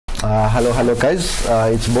Hello guys,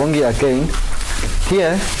 it's Bongi again.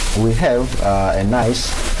 Here we have a nice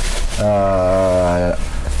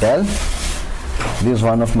Dell. This is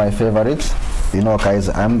one of my favorites. You know guys,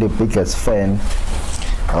 I'm the biggest fan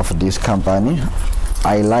of this company.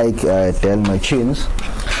 I like Dell machines.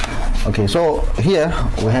 Okay, so here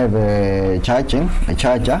we have a charger.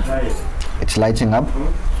 It's lighting up.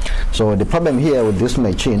 So the problem here with this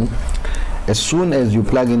machine, as soon as you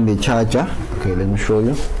plug in the charger, okay, let me show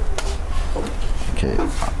you. Okay,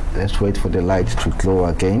 let's wait for the light to glow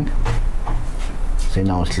again. See,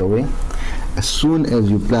 now it's glowing. As soon as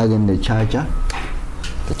you plug in the charger,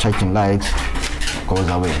 the charging light goes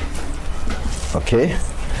away. Okay,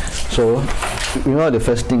 so you know the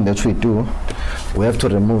first thing that we do, we have to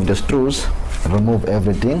remove the screws, remove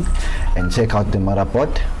everything, and check out the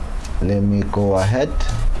motherboard. Let me go ahead.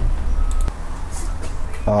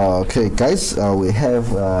 Okay guys, we have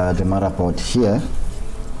the motherboard here.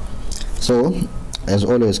 So as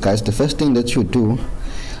always guys, the first thing that you do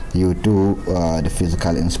the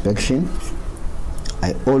physical inspection.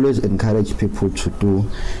 I always encourage people to do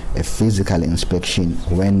a physical inspection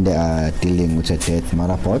when they are dealing with a dead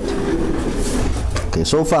motherboard. Okay,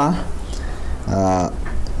 so far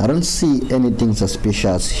I don't see anything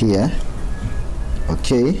suspicious here.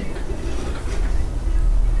 Okay.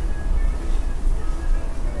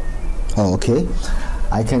 Oh, okay,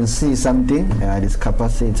 I can see something. This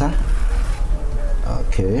capacitor.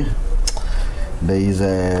 Okay, there is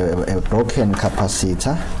a broken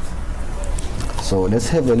capacitor. So let's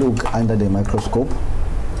have a look under the microscope.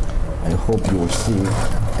 I hope you will see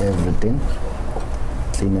everything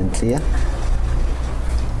clean and clear.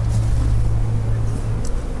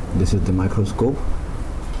 This is the microscope.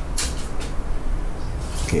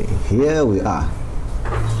 Okay, here we are.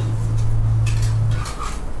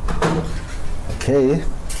 Okay,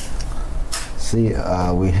 see,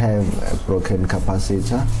 we have a broken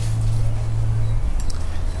capacitor,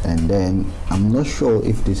 and then I'm not sure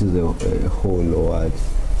if this is a hole or what.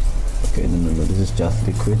 Okay, no, this is just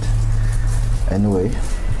liquid. Anyway,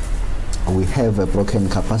 we have a broken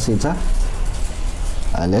capacitor.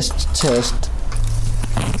 Let's test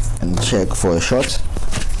and check for a short.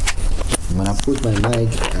 I'm gonna put my mic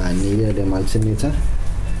near the multimeter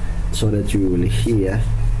so that you will hear.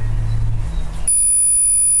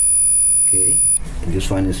 Okay, and this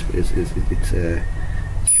one is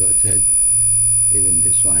shorted. Even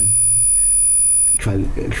this one. Actually,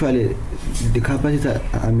 the capacitor,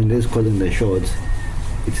 I mean, let's call them the shorts.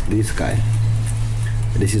 It's this guy.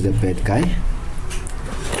 This is the bad guy.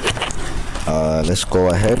 Let's go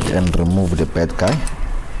ahead and remove the bad guy.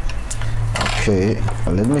 Okay,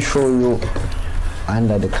 let me show you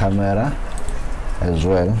under the camera as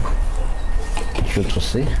well. You to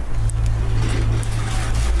see.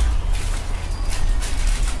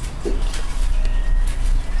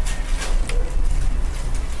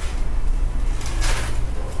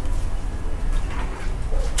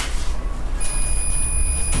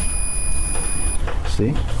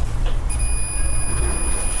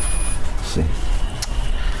 See.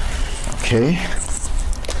 Okay,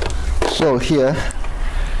 so here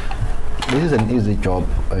this is an easy job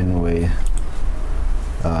anyway.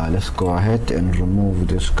 Let's go ahead and remove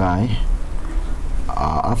this guy.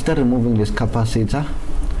 After removing this capacitor,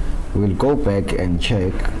 we'll go back and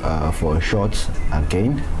check for shorts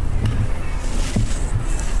again,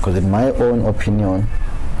 because in my own opinion,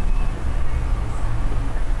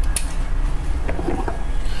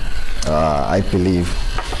 I believe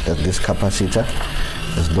that this capacitor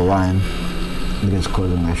is the one that is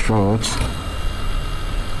causing a short.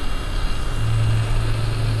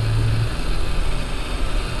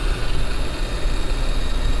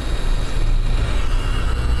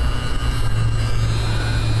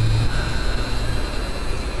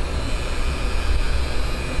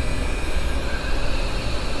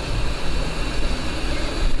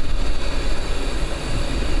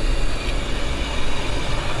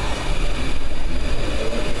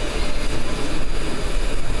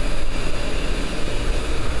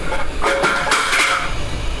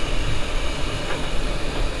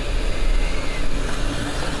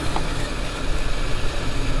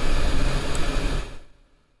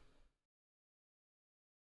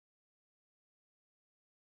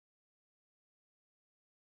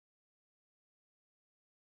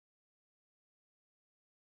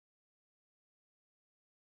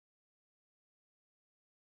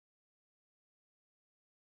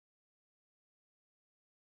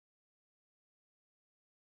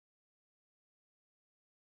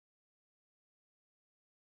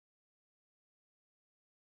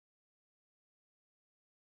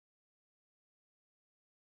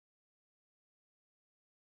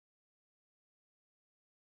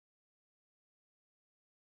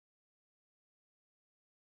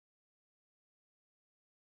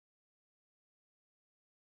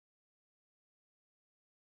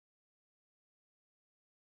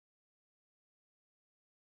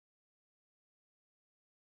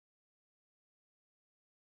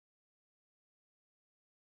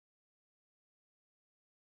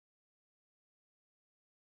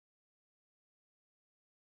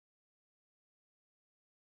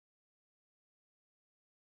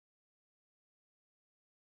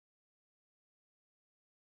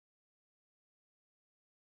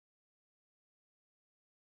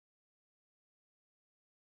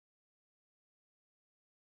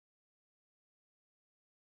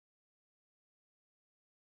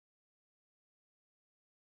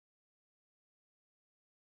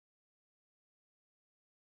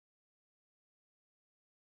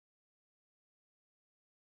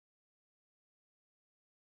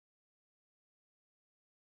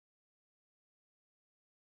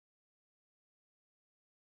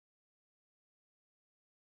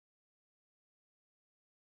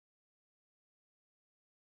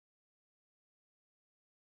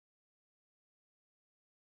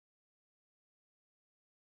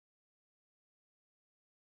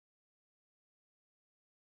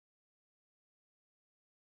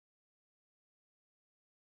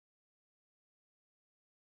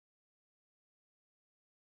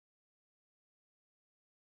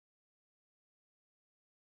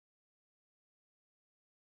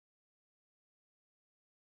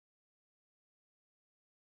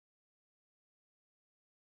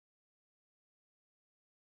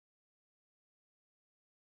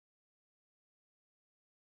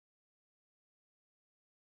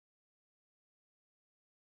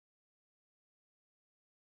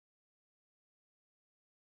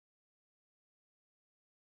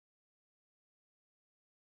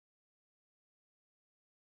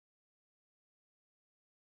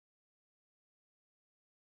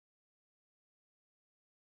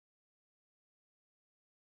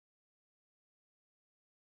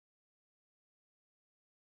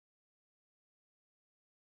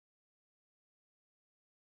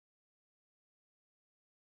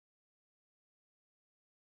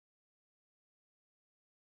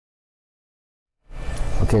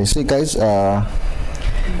 Okay, see guys,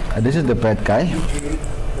 this is the bad guy.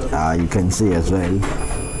 You can see as well.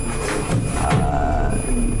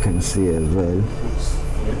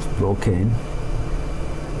 It's broken.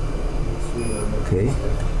 Okay,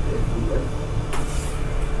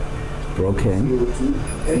 it's broken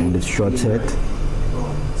and it's shorted.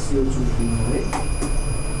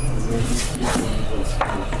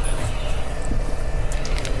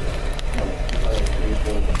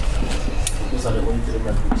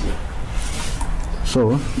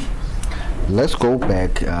 So let's go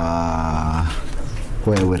back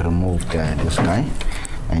where we removed this guy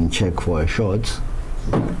and check for a short.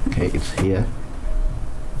 Okay, it's here.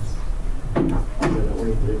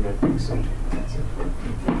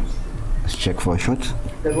 Let's check for a short.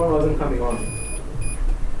 That one wasn't coming on.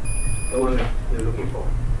 The one that you're looking for.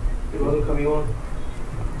 It wasn't coming on.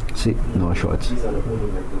 See, no shorts.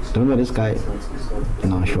 Don't know this guy,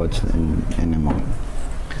 no shorts anymore.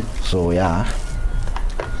 So yeah,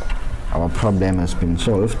 our problem has been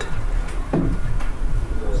solved.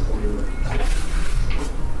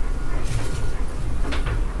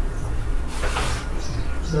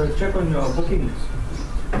 So check on your bookings.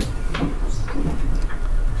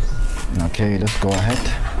 Okay, let's go ahead.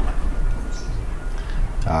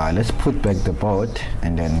 Let's put back the board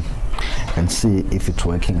and then see if it's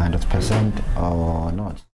working 100% or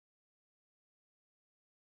not.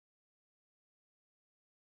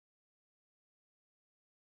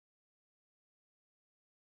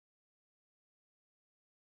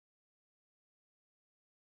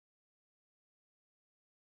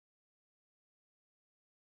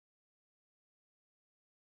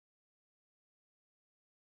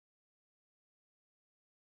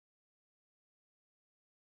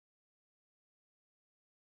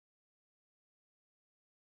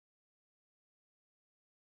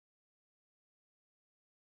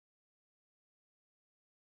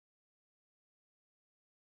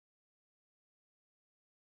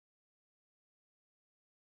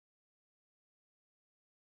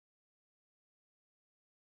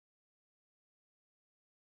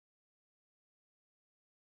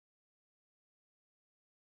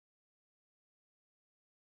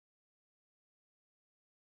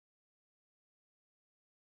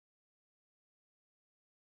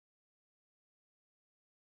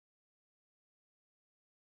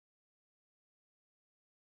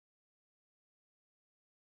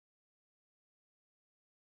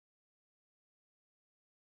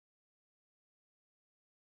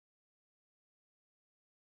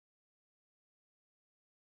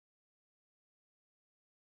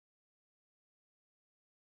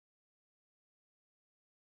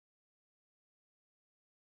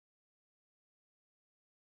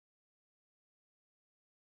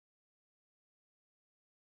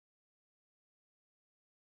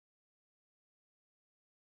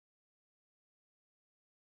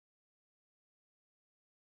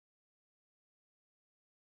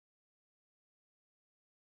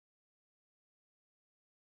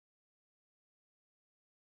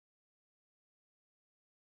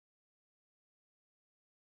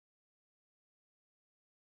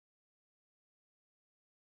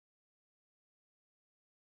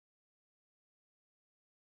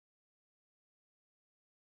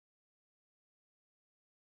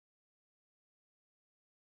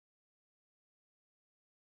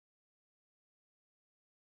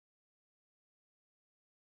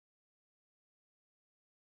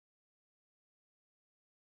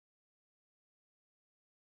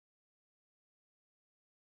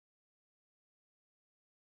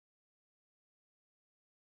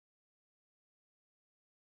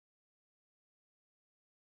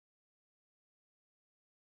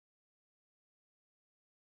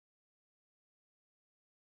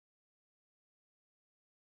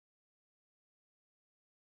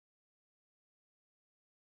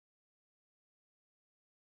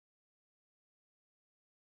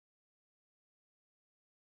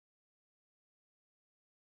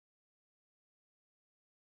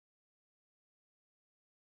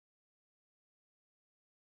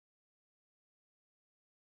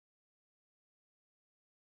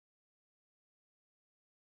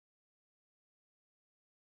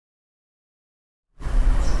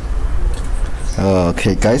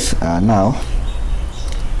 Okay guys, now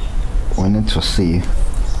we need to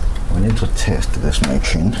test this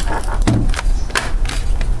machine.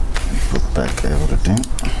 Put back everything.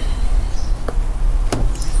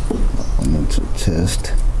 We need to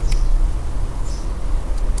test.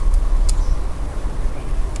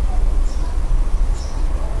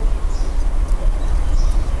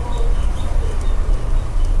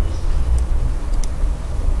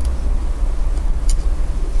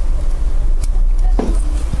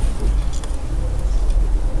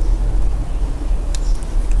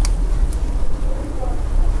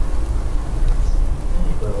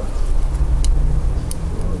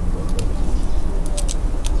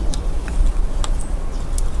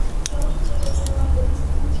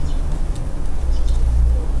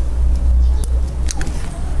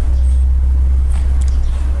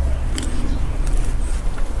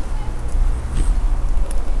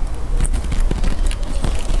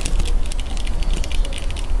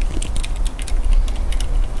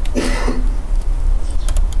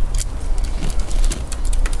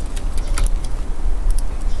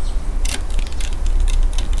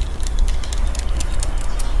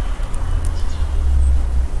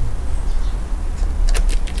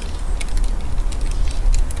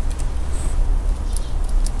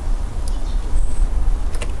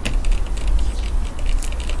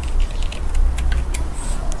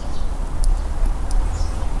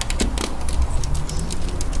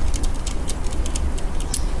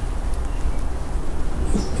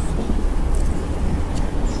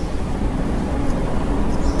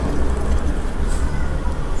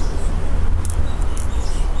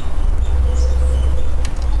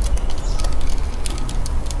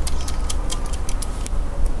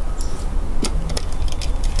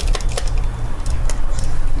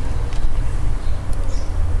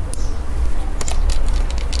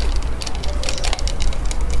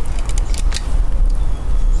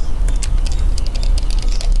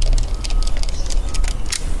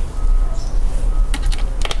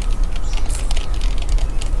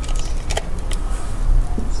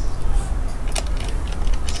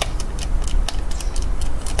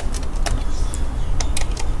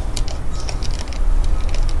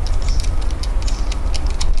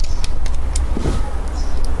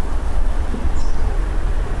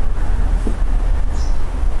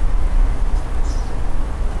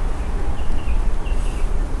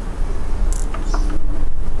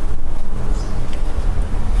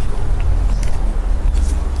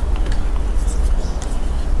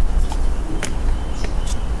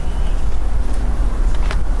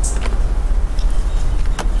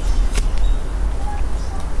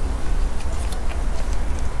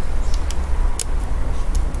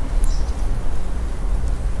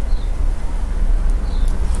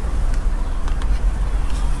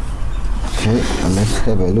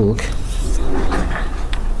 have a look.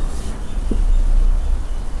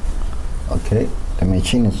 Okay, the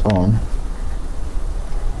machine is on,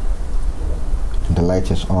 the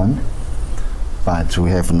light is on, but we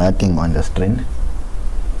have nothing on the screen.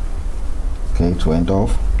 Okay, it went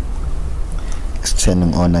off. It's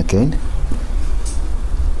turning on again.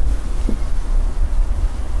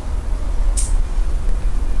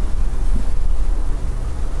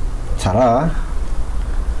 Ta-da!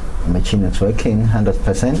 The machine is working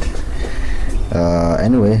 100%.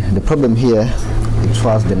 Anyway, the problem here, it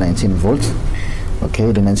was the 19 volts.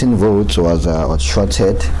 Okay, the 19 volts was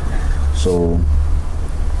shorted, so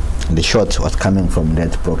the short was coming from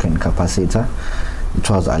that broken capacitor. It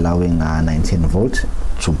was allowing 19 volts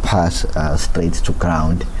to pass straight to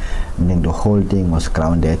ground, meaning the whole thing was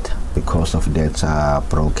grounded because of that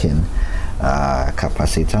broken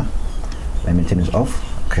capacitor. Let me turn this off.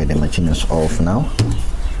 Okay, the machine is off now.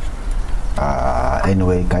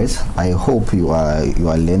 Anyway, guys, I hope you are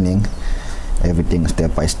learning everything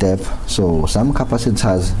step by step. So some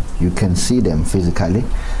capacitors you can see them physically,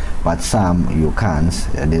 but some you can't.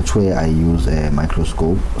 That's where I use a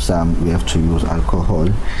microscope. Some you have to use alcohol.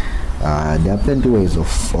 There are plenty ways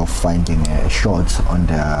of finding shorts on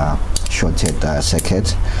the shorted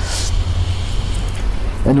circuit.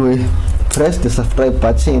 Anyway, press the subscribe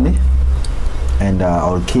button, and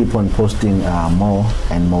I'll keep on posting more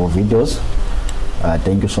and more videos.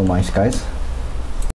 Thank you so much, guys.